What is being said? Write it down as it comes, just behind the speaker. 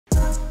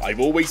I've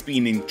always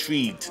been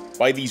intrigued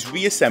by these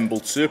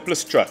reassembled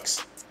surplus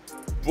trucks,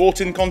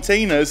 brought in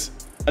containers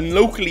and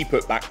locally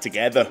put back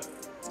together.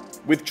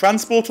 With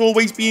transport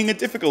always being a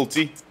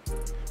difficulty,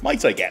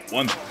 might I get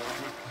one?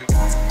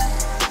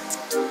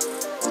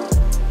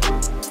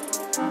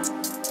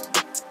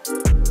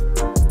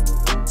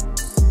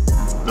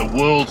 The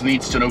world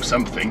needs to know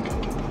something.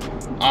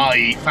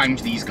 I found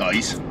these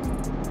guys,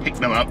 picked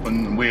them up,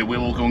 and we're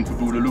all going for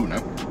bulalo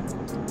now.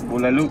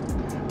 Bulalo.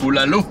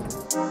 Bulalo.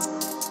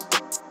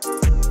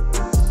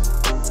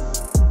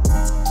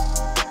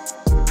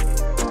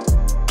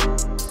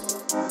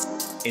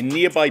 In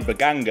nearby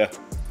BRGR,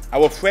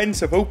 our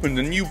friends have opened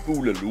a new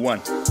bulalo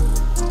one.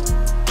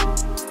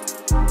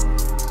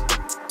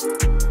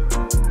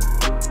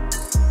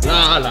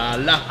 La la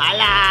la.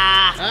 Hala!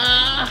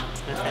 Ah.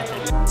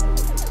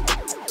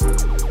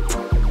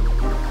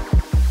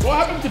 What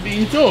happened to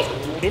Binto?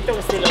 Binto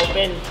is still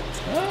open.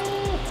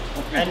 Oh,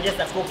 okay. I'm just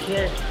a cook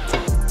here.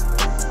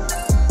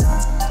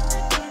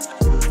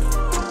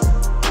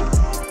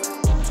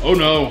 Oh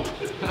no.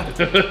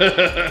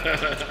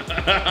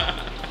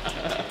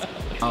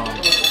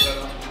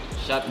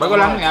 Bago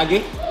lang,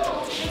 Yagi.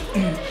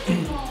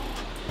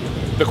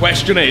 The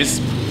question is,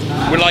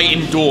 will I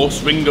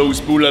endorse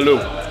Ringo's bulalo?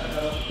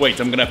 Wait,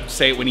 I'm gonna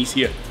say it when he's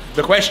here.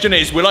 The question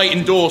is, will I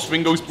endorse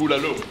Ringo's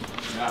bulalo?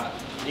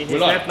 This is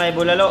not my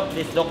bulalo,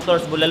 this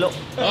doctor's bulalo.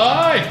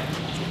 Aye!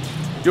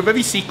 You're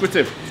very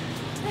secretive.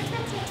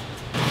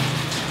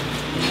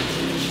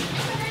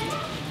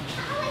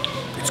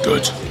 It's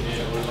good.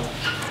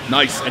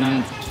 Nice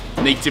and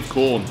native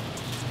corn.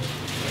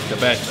 The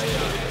best.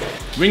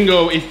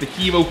 Ringo is the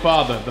hero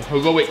father, the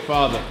heroic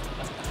father.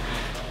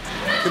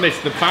 Look at this,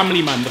 the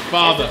family man, the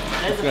father.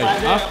 That's the Okay.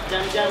 father Huh? of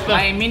Jam Jam.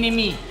 My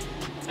mini-me.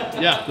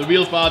 Yeah, the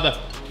real father.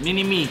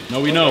 Mini-me. No,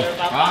 we know.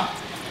 Huh?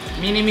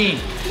 Mini-me.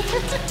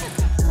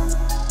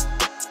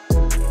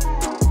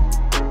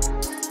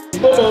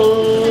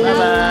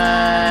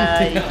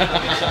 Bye-bye.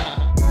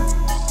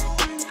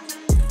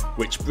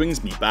 Which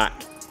brings me back.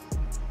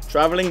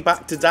 Travelling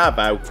back to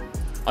Davao,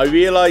 I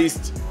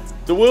realised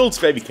the world's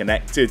very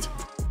connected.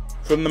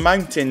 From the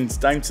mountains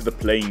down to the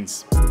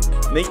plains,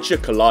 nature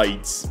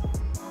collides.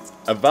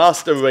 A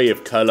vast array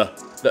of colour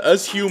that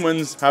us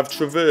humans have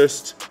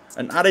traversed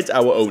and added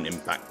our own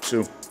impact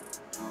to.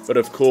 But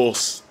of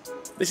course,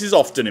 this is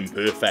often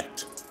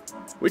imperfect.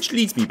 Which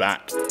leads me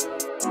back.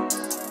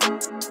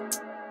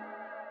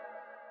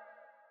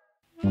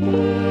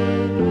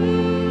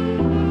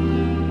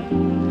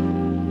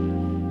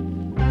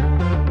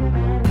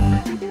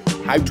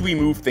 How do we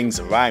move things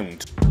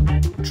around?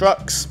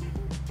 Trucks,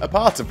 a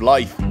part of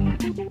life.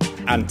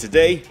 And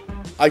today,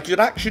 I could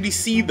actually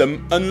see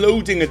them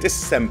unloading a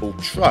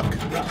disassembled truck.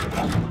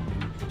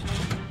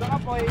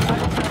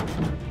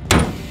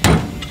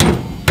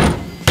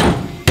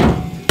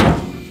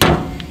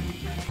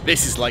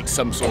 This is like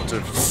some sort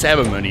of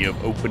ceremony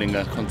of opening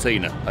a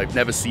container. I've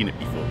never seen it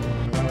before.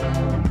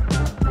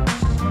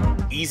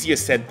 Easier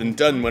said than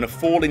done when a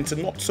fall into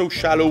not so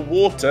shallow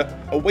water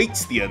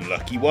awaits the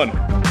unlucky one.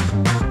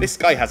 This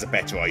guy has a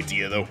better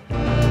idea though.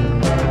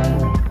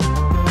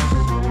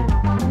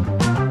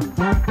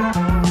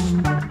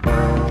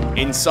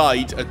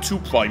 Inside are two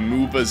prime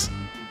movers,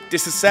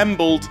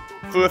 disassembled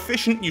for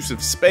efficient use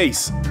of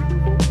space.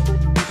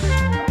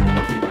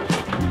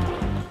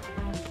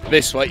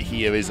 This right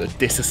here is a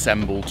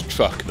disassembled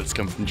truck that's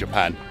come from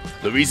Japan.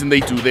 The reason they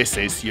do this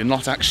is you're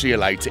not actually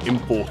allowed to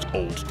import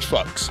old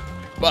trucks.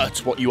 But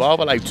what you are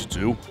allowed to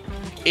do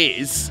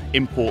is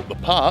import the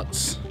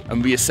parts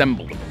and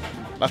reassemble them.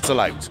 That's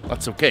allowed,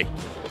 that's okay.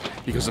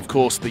 Because of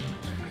course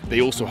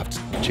they also have to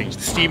change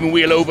the steering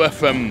wheel over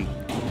from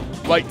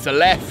right to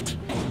left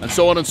and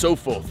so on and so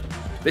forth.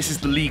 This is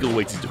the legal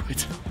way to do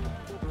it.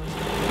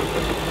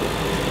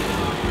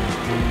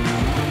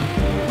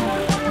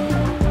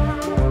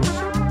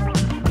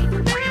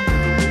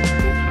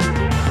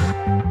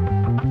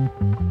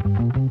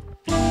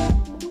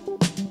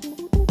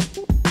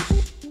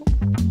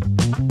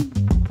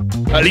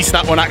 At least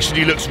that one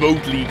actually looks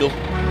road legal.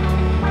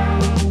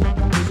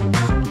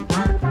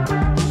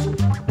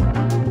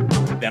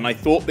 Then I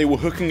thought they were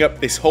hooking up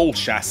this whole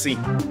chassis.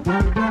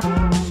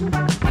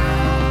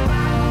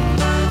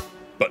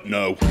 But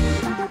no.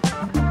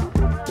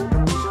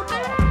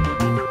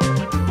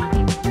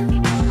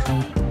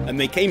 And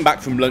they came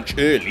back from lunch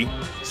early,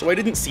 so I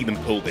didn't see them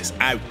pull this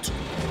out.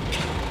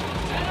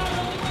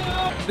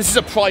 This is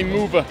a prime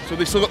mover, so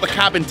they've still got the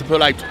cabin to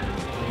pull out.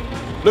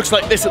 Looks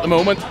like this at the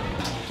moment.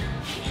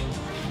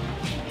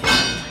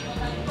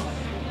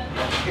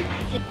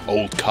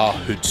 Old car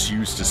hoods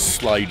used as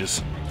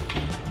sliders.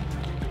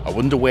 I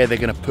wonder where they're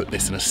going to put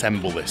this and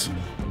assemble this.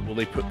 Will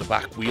they put the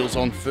back wheels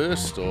on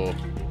first, or?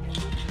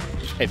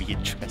 Very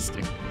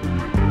interesting.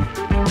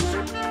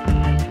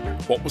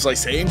 What was I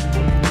saying?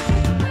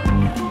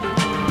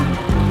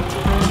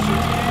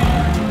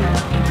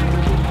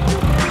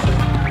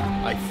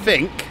 I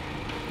think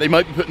they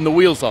might be putting the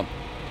wheels on.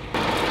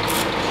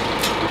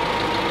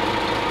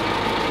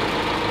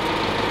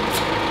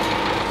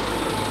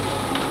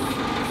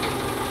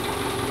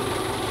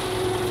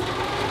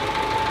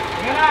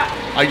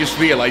 I just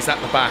realised at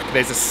the back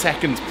there's a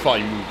second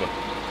prime mover.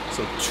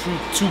 So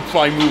two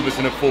prime movers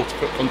in a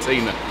 40-foot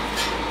container.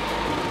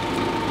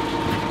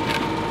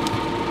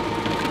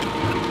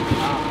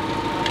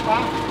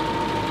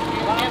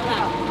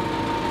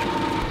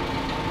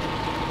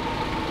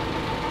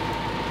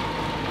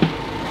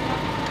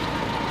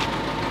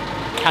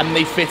 Can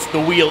they fit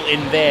the wheel in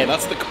there?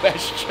 That's the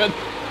question.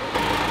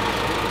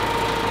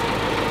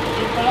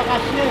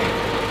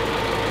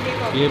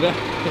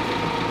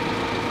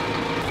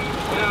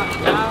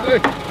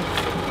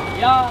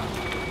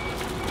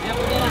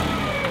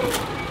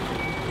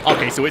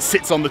 Okay, so it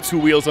sits on the two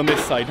wheels on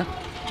this side, huh?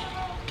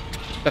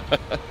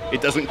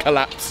 It doesn't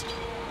collapse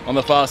on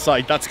the far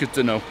side. That's good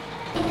to know.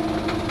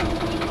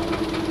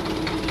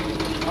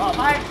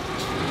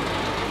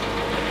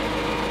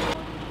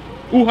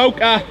 Uhaw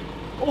ka!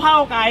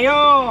 Uhaw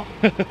kayo!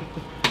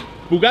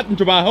 Bugat ng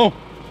trabaho.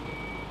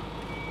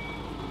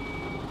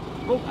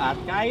 Bugat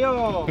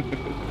kayo!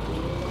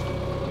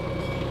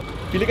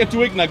 Pili ka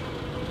tuwig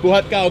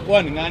nagbuhat ka o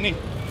kuwan, nga ni?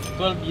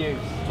 12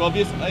 years. 12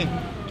 years? Ay.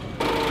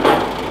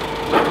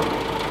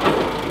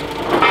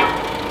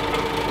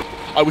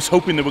 I was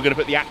hoping they were going to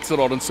put the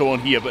axle on and so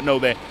on here, but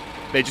no, they're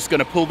just going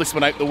to pull this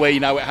one out the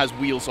way. Now it has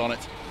wheels on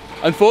it.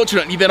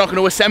 Unfortunately, they're not going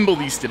to assemble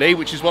these today,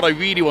 which is what I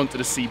really wanted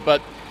to see,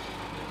 but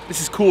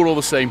this is cool all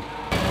the same.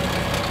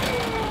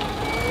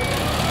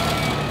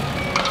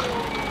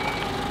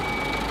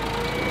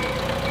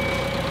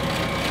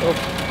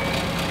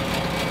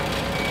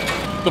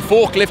 The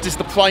forklift is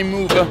the prime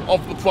mover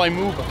of the prime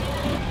mover.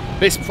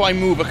 This prime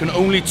mover can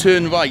only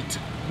turn right,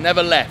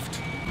 never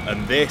left.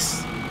 And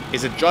this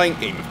is a giant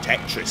game of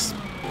Tetris.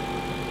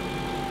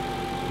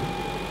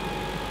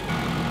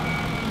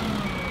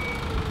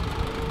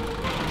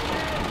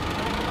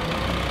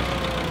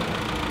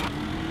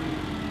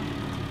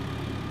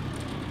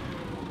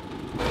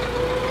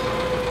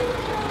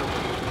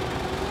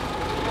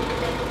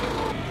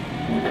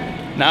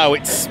 Now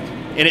it's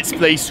in its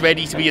place,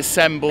 ready to be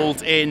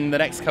assembled in the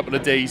next couple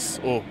of days,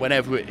 or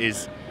whenever it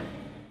is.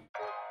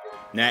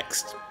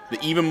 Next, the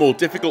even more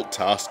difficult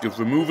task of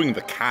removing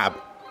the cab.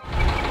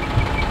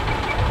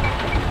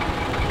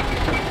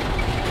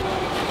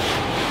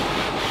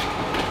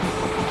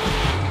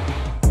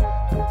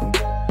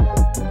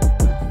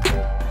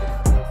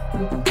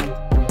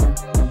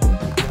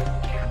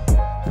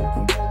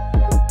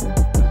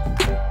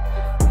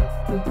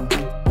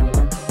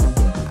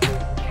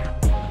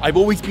 I've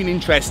always been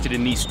interested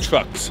in these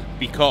trucks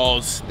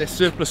because they're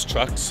surplus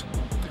trucks.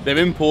 They're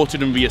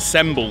imported and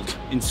reassembled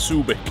in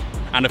Subic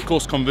and of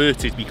course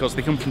converted because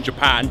they come from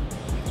Japan.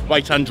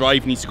 Right-hand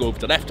drive needs to go over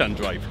to left-hand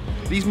drive.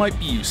 These might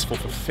be useful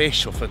for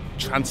fish or for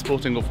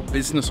transporting or for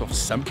business or for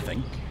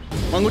something.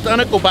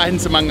 Mangutana ko bahin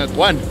sa mga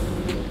kwan?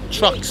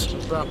 Trucks.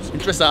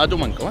 Interesado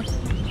man ko,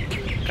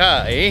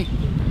 eh?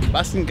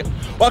 Basin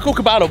wa ko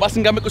kabalo,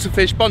 basin gamit ko sa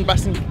Fishpond,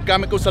 basin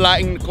gamit ko sa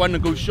laing kwan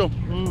negosyo.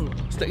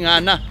 Basta nga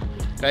na.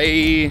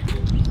 Kay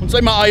unsay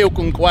maayo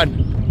kong kwan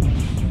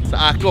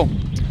sa ako.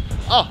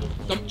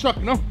 Dump truck,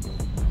 no?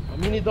 A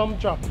mini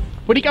dump truck.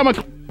 Pwede ka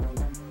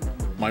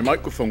My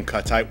microphone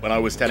cut out when I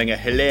was telling a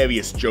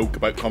hilarious joke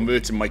about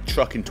converting my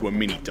truck into a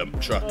mini dump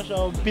truck.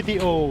 So,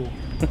 PTO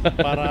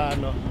para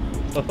ano?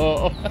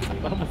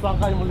 Para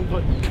masakay mo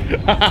likod.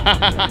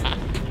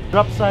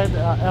 Drop side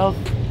elf.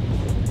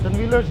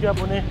 10-wheelers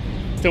gyapon eh.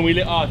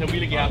 10-wheeler,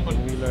 10-wheeler gyapon.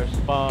 10-wheelers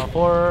pa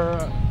for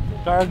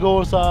cargo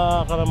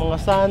sa kanang mga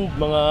sand,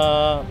 mga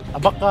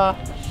abaka,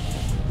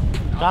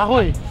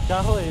 kahoy,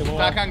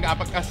 mga Takang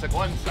gapak ka sa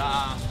kwan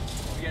sa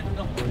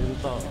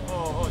oriento.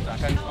 Oo,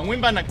 takang. Ang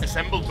wimba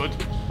nag-assemble good.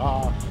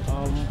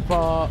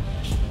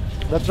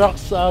 The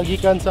trucks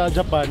gikan sa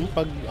Japan,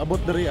 pag abot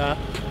diri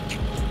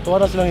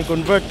tuwa na silang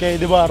i-convert kay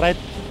di ba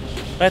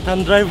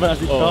right-hand drive ba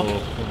dito?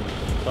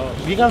 So,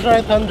 gikan sa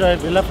right-hand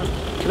drive,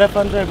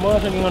 left-hand drive mo na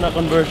siya na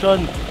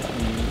conversion.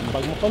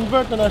 Pag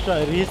mo-convert na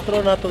siya,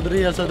 i-rehistro na ito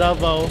diri sa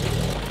Davao.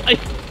 Ay!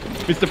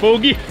 Mr.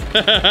 Pogi!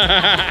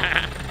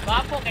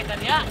 Bapo, kita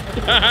niya.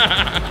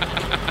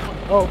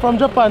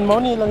 From Japan, mo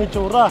ni lang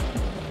itsura.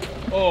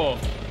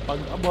 Pag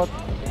abot,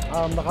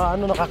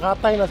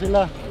 nakakatay na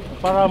sila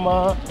para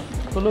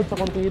matulod sa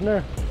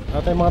container.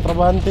 At yung mga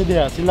trabahante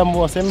diya, sila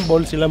mo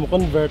assemble, sila mo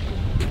convert.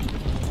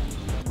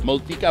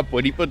 Multi-cab,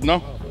 pwede po,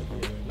 no?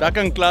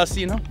 Takang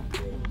klase, no?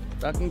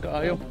 Takang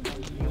kaayo.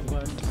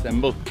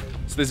 Assemble.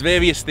 So there's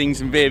various things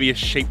and various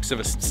shapes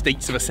of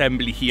states of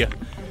assembly here,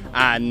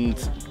 and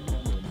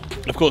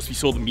of course we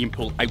saw them being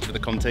pulled out of the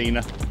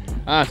container.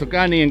 So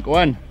kani yung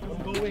kuan?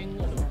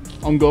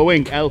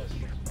 Ongoing, elf.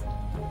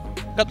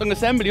 Katong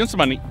assembly, yun sa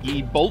man,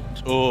 i-bolt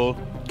o?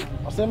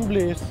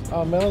 Assembly is,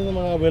 meron ng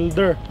mga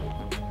welder.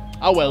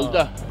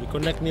 Welder.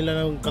 I-connect nila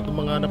ng katong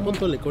mga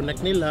napuntol,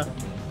 i-connect nila.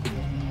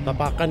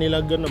 Tapakan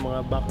nila gano'n,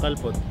 mga bakal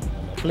po.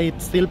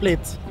 Steel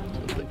plates.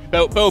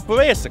 Pero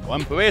parehas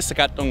ako, parehas sa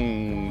katong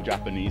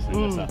Japanese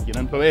na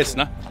sakyanan, parehas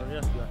na.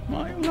 Parehas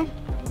na. Ayun lang.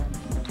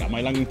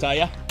 Kamay lang yung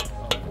taya.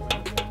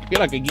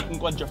 Kaya kagiging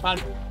ko in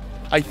Japan.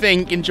 I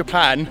think in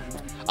Japan,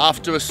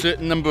 after a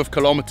certain number of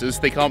kilometers,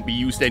 they can't be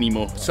used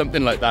anymore,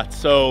 something like that.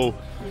 So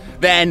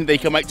then they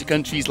come out to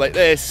countries like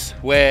this,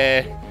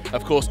 where,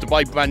 of course, to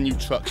buy brand new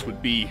trucks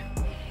would be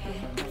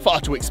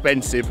far too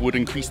expensive, would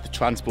increase the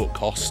transport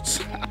costs.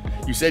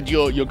 You said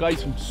you're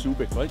guys from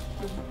Subic, right?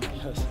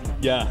 Yes.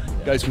 Yeah,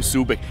 guys from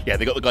Subic. Yeah,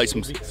 they got the guys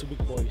from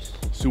Subic boys.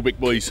 Subic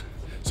boys.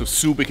 So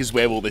Subic is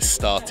where all this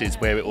started,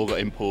 where it all got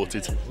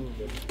imported.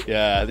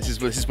 Yeah, this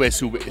is where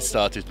Subic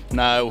started.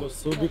 Now,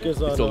 Subic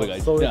is all the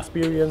guys. so Yeah.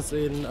 experienced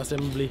in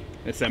assembly.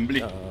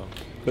 Assembly.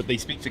 But they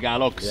speak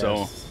Tagalog,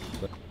 so Yes.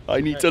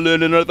 I need to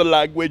learn another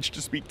language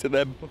to speak to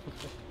them.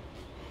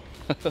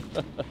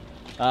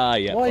 Ah,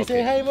 yeah. Boy,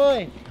 say hi,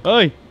 boy.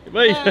 Oi,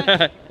 boy.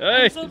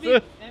 Hey,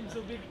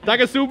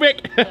 Taga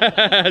Subic.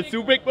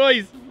 Subic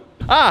boys.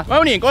 Ah,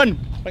 mauni kon.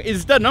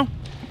 Is done, no?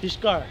 Fish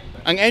car.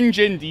 Ang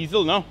engine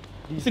diesel, no?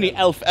 Isn't it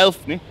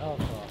elf, ni?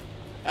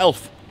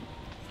 Elf.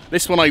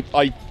 This one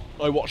I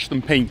watched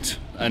them paint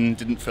and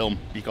didn't film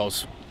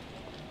because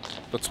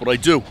that's what I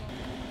do.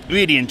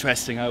 Really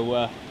interesting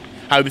how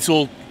this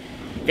all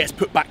gets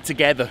put back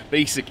together,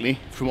 basically,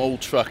 from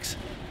old trucks.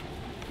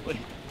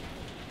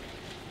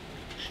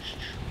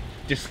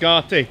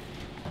 Discarte.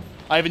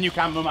 I have a new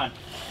cameraman.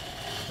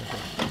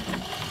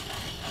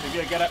 We're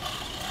gonna get it.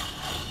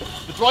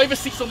 The driver's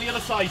seat's on the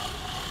other side.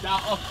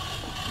 Daot.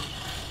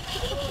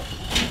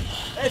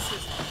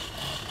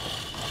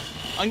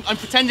 I'm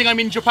pretending I'm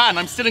in Japan.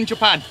 I'm still in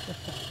Japan.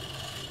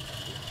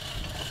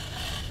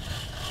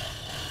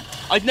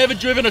 I've never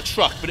driven a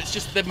truck, but it's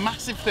just they're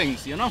massive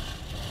things, you know?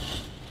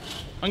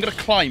 I'm gonna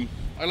climb.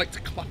 I like to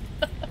climb.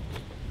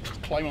 Let's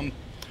climb on.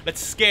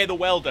 Let's scare the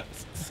welder.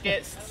 Scare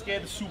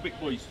the Subic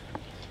boys.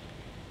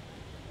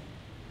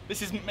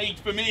 This isn't made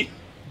for me.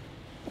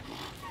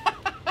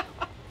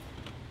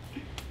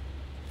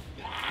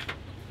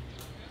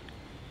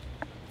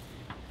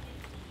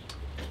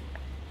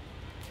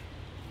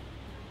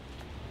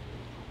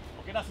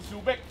 Okay, that's a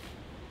Subic.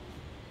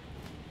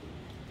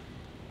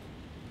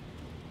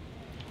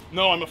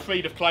 No, I'm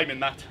afraid of climbing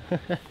that.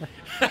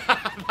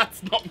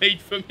 That's not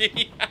made for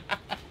me.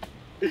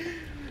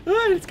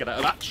 Let's get out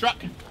of that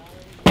truck.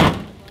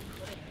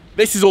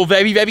 This is all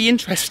very, very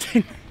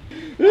interesting.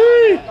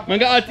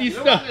 Mga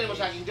artista.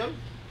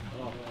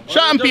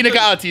 Siya ang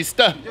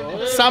pinaka-artista.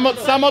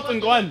 Samot ang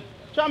guwan.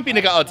 Siya ang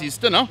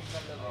pinaka-artista, no?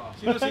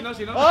 Sino?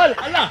 Oh,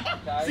 ala!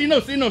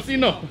 Sino?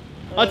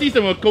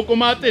 Artista mo, Coco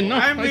Martin, no?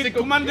 I'm with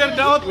Kumander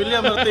Daot,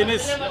 William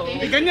Martinez.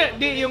 Ganyan,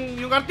 di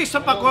yung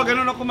artista pa ko,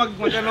 ganun ako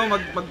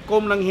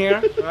mag-comb ng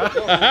hair.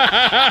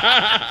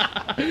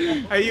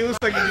 Ayos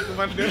sa gini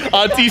Kumander.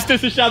 Artista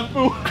sa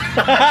shampoo.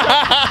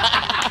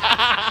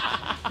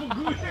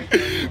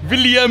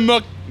 William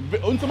Daot.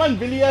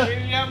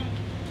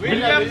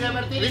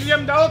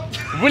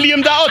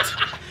 William Daot.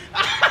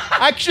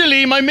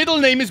 Actually, my middle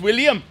name is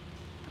William.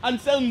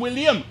 Anselm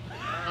William.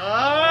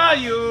 Ah,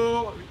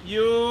 you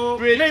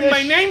claim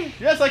my name?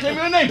 Yes, I claim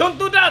your name. Don't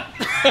do that.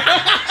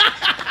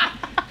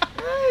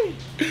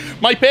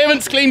 My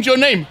parents claimed your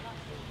name.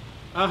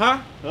 Uh-huh.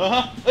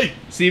 Hey,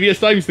 serious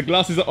times, the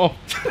glasses are off.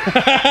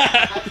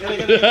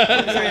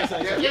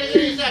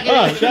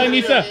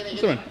 Shiny sir.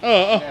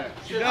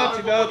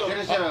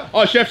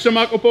 Oh, Chef Sir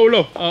Marco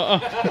Polo.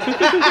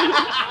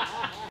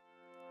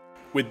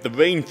 With the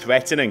rain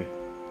threatening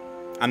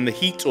and the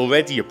heat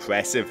already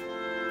oppressive,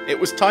 it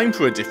was time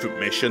for a different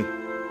mission,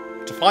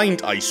 to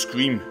find ice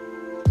cream.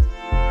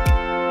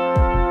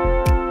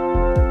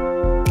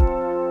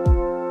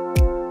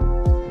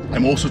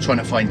 I'm also trying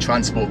to find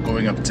transport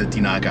going up to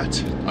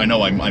Dinagat. I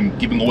know I'm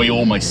giving away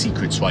all my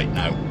secrets right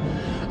now,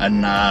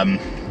 and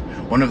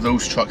one of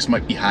those trucks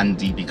might be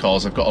handy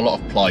because I've got a lot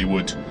of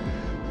plywood.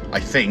 I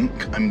think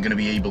I'm going to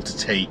be able to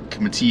take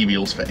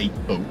materials for 8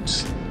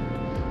 boats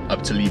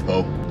up to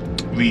Lipo,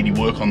 really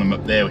work on them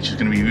up there, which is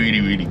going to be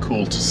really, really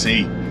cool to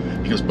see,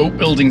 because boat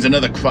building's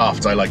another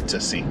craft I like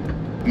to see.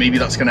 Maybe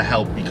that's going to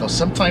help, because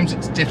sometimes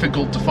it's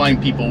difficult to find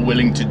people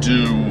willing to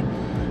do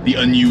the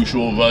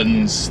unusual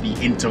runs, the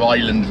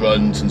inter-island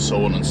runs, and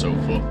so on and so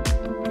forth.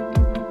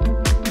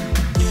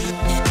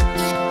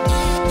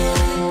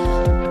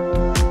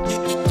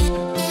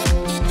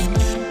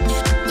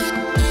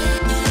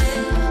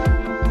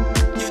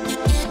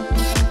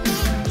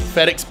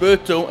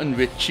 Felixberto and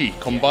Richie,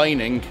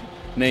 combining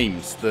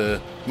names,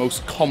 the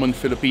most common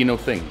Filipino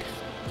thing.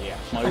 Yeah.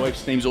 My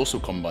wife's name's also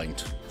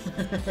combined.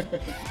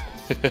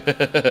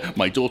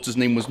 My daughter's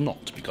name was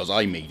not, because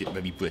I made it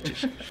very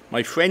British.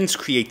 My friends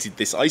created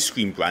this ice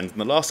cream brand in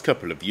the last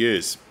couple of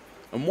years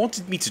and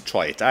wanted me to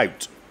try it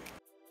out.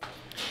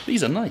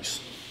 These are nice.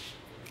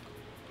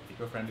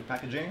 Eco-friendly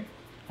packaging.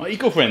 Oh,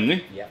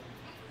 eco-friendly? Yeah.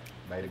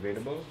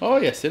 Biodegradable. Oh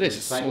yes, it is.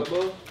 It's all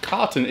Recyclable.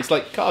 carton, it's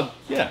like card,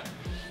 yeah.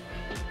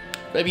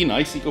 Very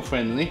nice,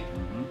 eco-friendly.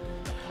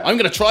 I'm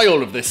gonna try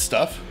all of this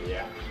stuff.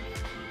 Yeah.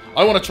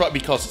 I want to try it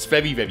because it's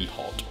very, very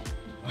hot.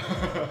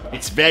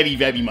 It's very,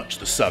 very much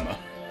the summer,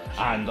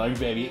 and I'm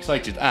very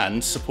excited.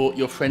 And support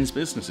your friends'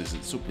 businesses.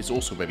 It's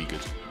also very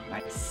good.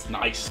 Nice.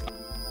 Nice.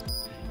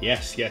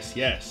 Yes, yes,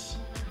 yes.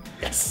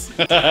 Yes.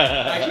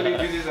 Actually,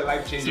 this is a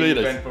life-changing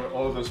Really? event for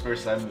all those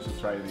first timers who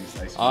try these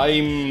ice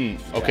cream.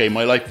 Okay,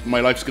 my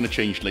life's gonna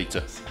change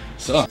later.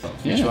 So,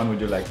 Which one would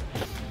you like?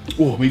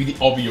 Oh, maybe the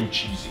Oreo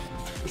cheesy.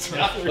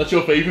 That's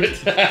your favorite?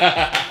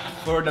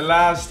 For the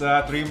last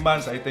 3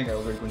 months, I think I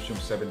already consumed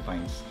 7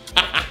 pints.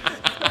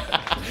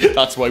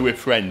 That's why we're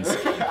friends.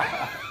 Very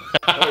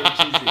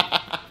cheesy.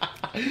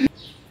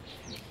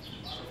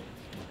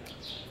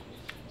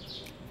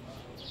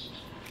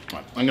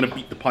 Right, I'm gonna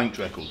beat the pint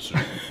record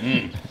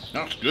soon.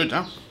 That's good,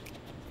 huh?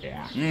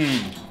 Yeah.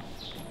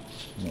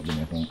 Not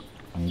being from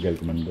Angel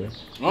Kumander.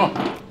 Oh,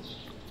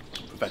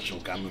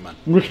 professional cameraman.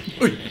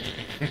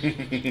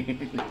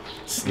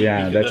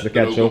 Yeah, that's the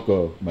cat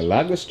choco.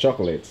 Malagos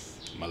chocolates.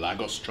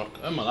 Malagos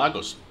chocolate.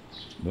 Malagos.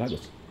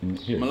 Malagos. In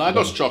here.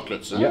 Malagos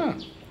chocolates. Yeah.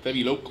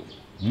 Very local.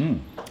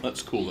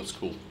 That's cool. That's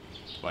cool.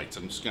 Right,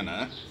 I'm just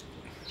gonna.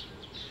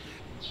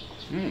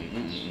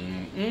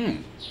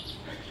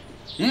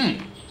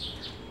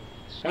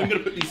 I'm gonna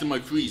put these in my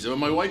freezer, and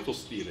my wife will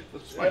steal it.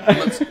 That's fine,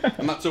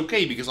 and that's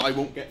okay because I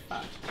won't get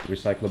fat.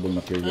 Recyclable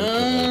material for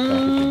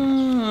packaging.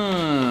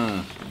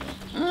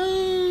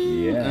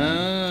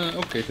 Yeah.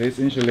 Okay. So it's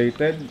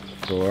insulated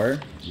for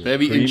your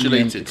Very premium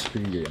insulated.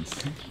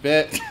 experience.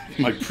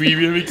 My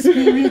premium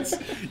experience.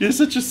 You're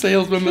such a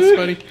salesman, Miss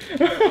Funny.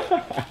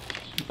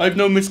 I've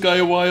known this guy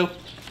a while.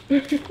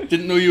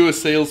 Didn't know you were a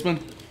salesman.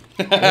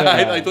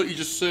 I thought you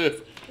just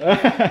surf.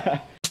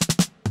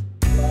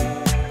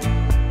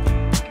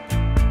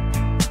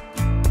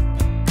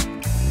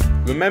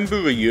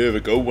 Remember a year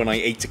ago when I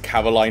ate a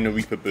Carolina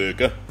Reaper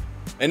burger?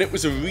 And it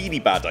was a really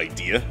bad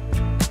idea.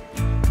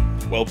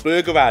 Well,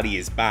 Burger Alley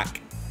is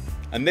back.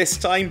 And this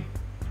time,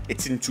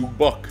 it's in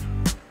Tubok.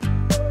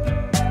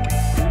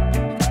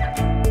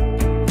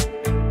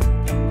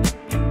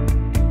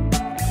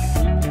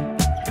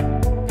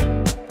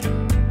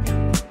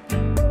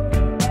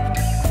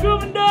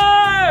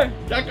 Kumander!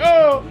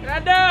 Jacko!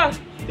 Ada!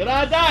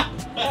 Darada!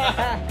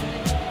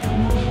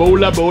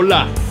 Bola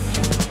bola.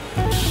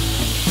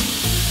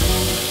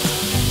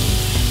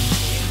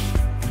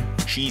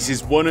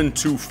 Cheeses 1 and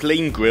 2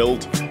 flame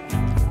grilled.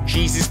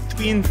 Cheeses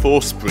 3 and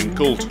 4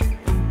 sprinkled.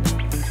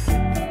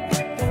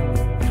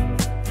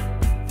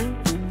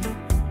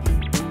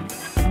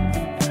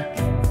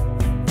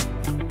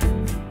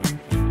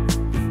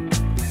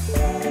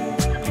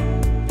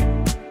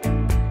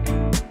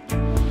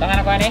 Tangan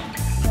ako ani?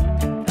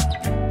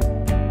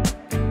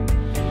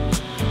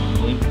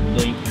 Doink,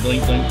 doink,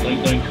 doink, doink,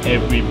 doink,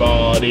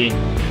 everybody.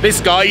 This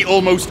guy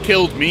almost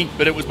killed me,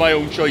 but it was my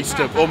own choice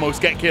to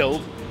almost get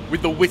killed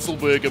with the Whistle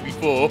Burger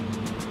before,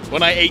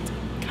 when I ate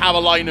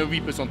Carolina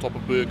Reapers on top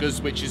of burgers,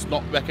 which is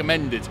not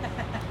recommended.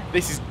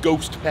 This is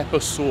ghost pepper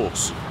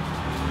sauce.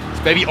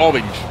 It's very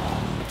orange.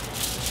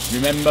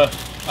 Remember?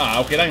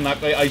 Okay lang,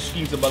 ice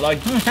cream sa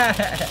balay.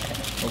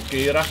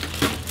 Okay ra.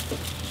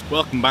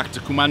 Welcome back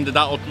to Kumander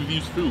Daot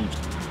Reviews Food.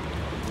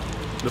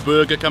 The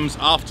burger comes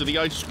after the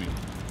ice cream.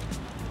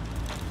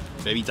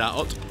 Very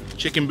Daot.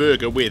 Chicken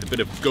burger with a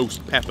bit of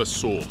ghost pepper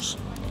sauce.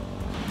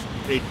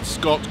 It's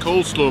got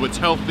coleslaw, it's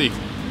healthy.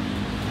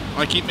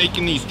 I keep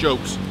making these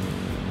jokes.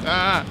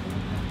 Oh,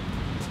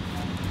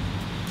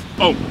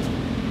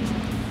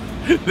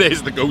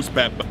 there's the ghost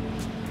pepper.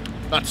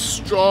 That's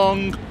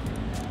strong,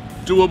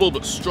 doable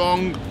but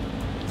strong.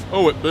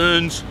 Oh, it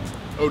burns.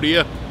 Oh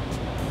dear.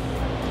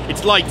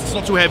 It's light, it's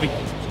not too heavy.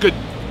 It's good.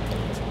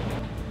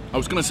 I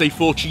was gonna say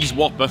 4 cheese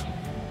Whopper.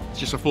 It's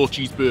just a 4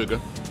 cheese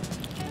burger.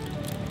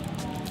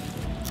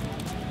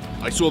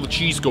 I saw the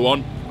cheese go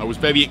on. I was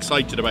very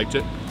excited about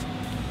it.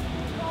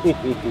 Oh,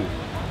 oh, oh.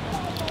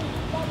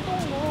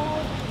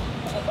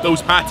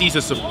 Those patties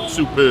are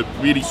superb,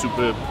 really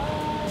superb.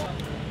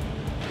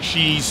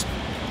 Cheese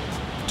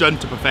done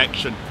to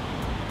perfection.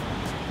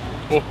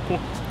 Oh, oh.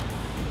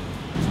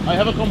 I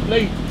have a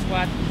complaint.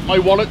 What? My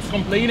wallet's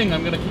complaining.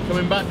 I'm gonna keep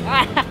coming back.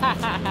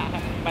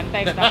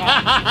 Bantay ko ako.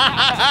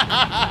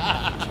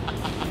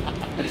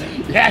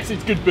 Yes,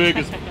 it's good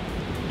burgers.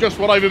 Just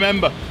what I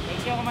remember.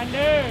 Thank you,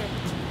 Kumander.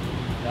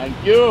 Thank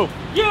you.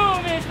 You,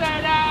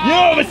 Mr. Daot!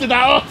 You, Mr.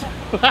 Daot!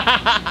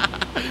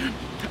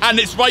 And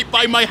it's right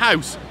by my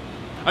house.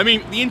 I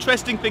mean, the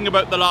interesting thing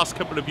about the last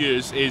couple of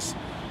years is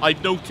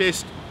I've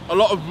noticed a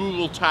lot of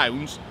rural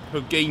towns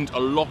have gained a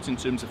lot in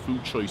terms of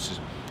food choices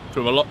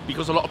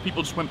because a lot of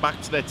people just went back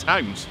to their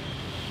towns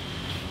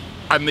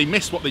and they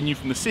missed what they knew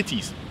from the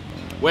cities.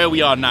 Where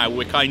we are now,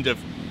 we're kind of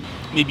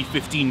maybe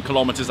 15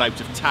 kilometers out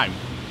of town.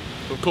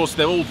 Of course,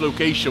 their old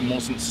location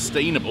wasn't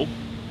sustainable.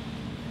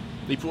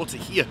 They brought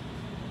it here,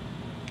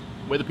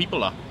 where the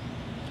people are.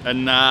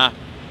 And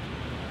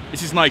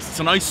this is nice. It's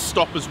a nice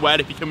stop as well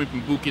if you're coming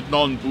from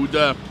Bukidnon,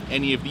 Buda,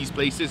 any of these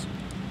places.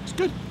 It's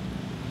good.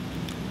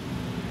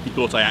 He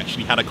thought I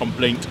actually had a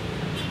complaint.